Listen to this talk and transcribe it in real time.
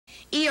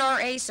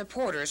ERA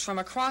supporters from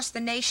across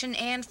the nation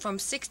and from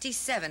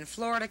 67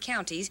 Florida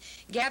counties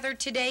gathered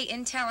today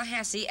in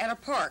Tallahassee at a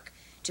park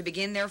to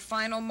begin their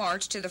final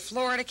march to the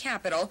Florida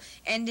Capitol,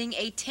 ending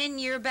a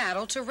 10-year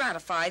battle to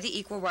ratify the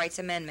Equal Rights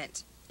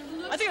Amendment.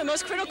 I think the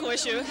most critical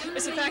issue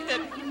is the fact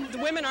that the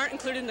women aren't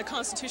included in the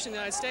Constitution of the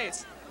United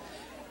States.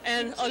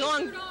 And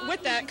along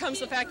with that comes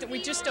the fact that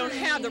we just don't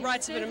have the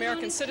rights of an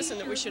American citizen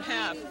that we should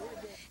have.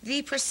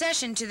 The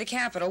procession to the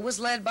Capitol was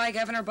led by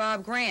Governor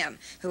Bob Graham,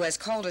 who has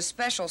called a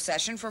special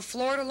session for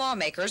Florida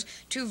lawmakers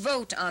to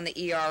vote on the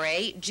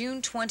ERA June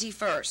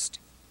 21st.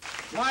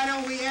 Why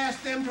don't we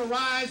ask them to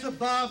rise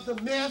above the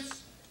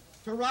myths,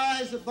 to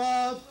rise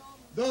above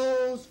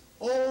those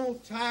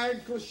old,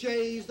 tired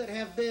cliches that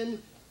have been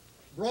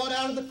brought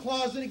out of the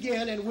closet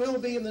again and will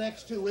be in the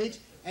next 2 weeks,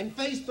 and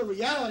face the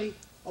reality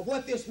of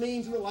what this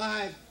means in the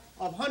lives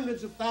of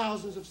hundreds of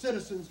thousands of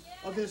citizens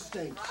of this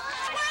state.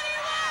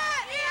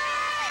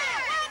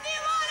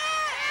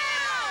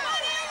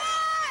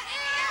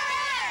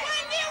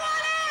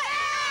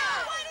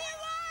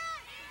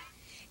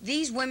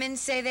 These women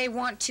say they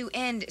want to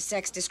end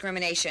sex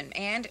discrimination,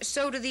 and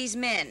so do these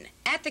men.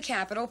 At the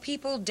Capitol,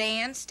 people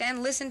danced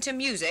and listened to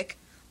music,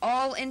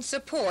 all in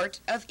support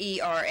of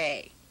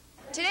ERA.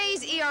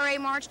 Today's ERA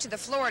march to the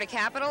Florida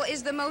Capitol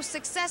is the most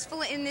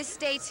successful in this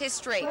state's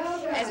history.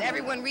 As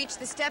everyone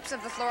reached the steps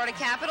of the Florida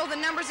Capitol, the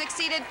numbers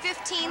exceeded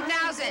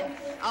 15,000.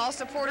 All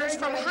supporters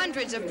from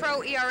hundreds of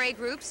pro-ERA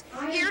groups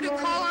here to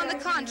call on the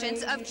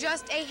conscience of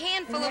just a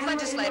handful of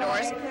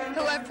legislators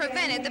who have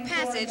prevented the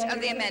passage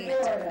of the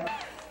amendment.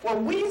 Well,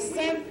 we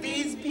sent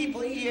these people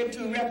here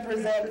to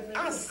represent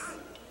us.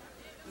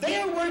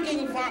 They're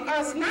working for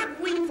us, not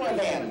we for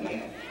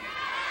them.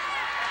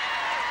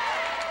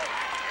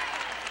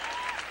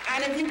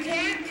 And if you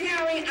can't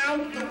carry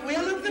out the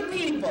will of the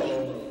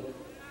people,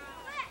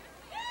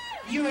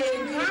 you're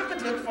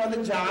incompetent for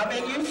the job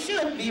and you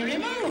should be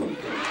removed.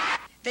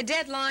 The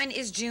deadline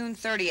is June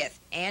 30th,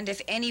 and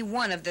if any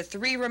one of the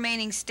 3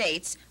 remaining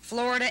states,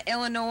 Florida,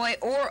 Illinois,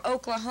 or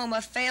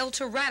Oklahoma, fail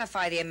to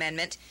ratify the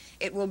amendment,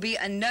 it will be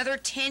another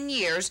 10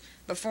 years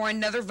before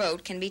another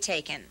vote can be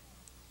taken.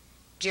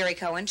 Jerry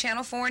Cohen,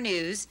 Channel 4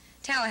 News,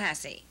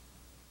 Tallahassee.